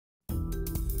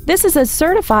This is a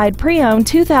certified pre-owned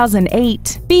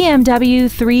 2008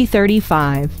 BMW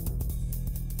 335.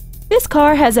 This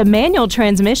car has a manual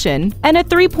transmission and a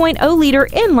 3.0-liter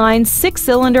inline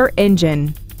six-cylinder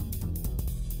engine.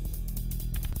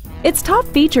 Its top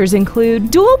features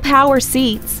include dual power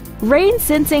seats,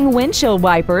 rain-sensing windshield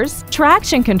wipers,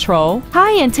 traction control,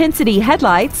 high-intensity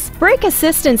headlights, brake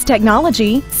assistance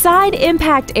technology, side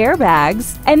impact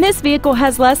airbags, and this vehicle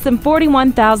has less than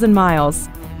 41,000 miles.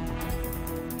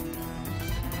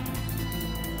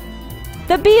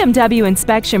 The BMW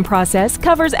inspection process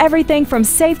covers everything from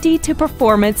safety to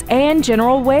performance and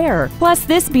general wear. Plus,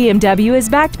 this BMW is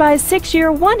backed by a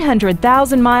 6-year,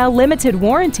 100,000-mile limited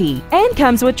warranty and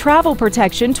comes with travel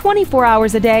protection 24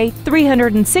 hours a day,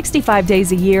 365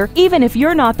 days a year, even if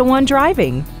you're not the one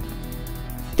driving.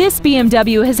 This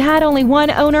BMW has had only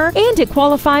one owner and it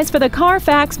qualifies for the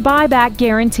Carfax buyback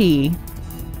guarantee.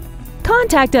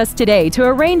 Contact us today to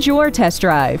arrange your test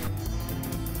drive.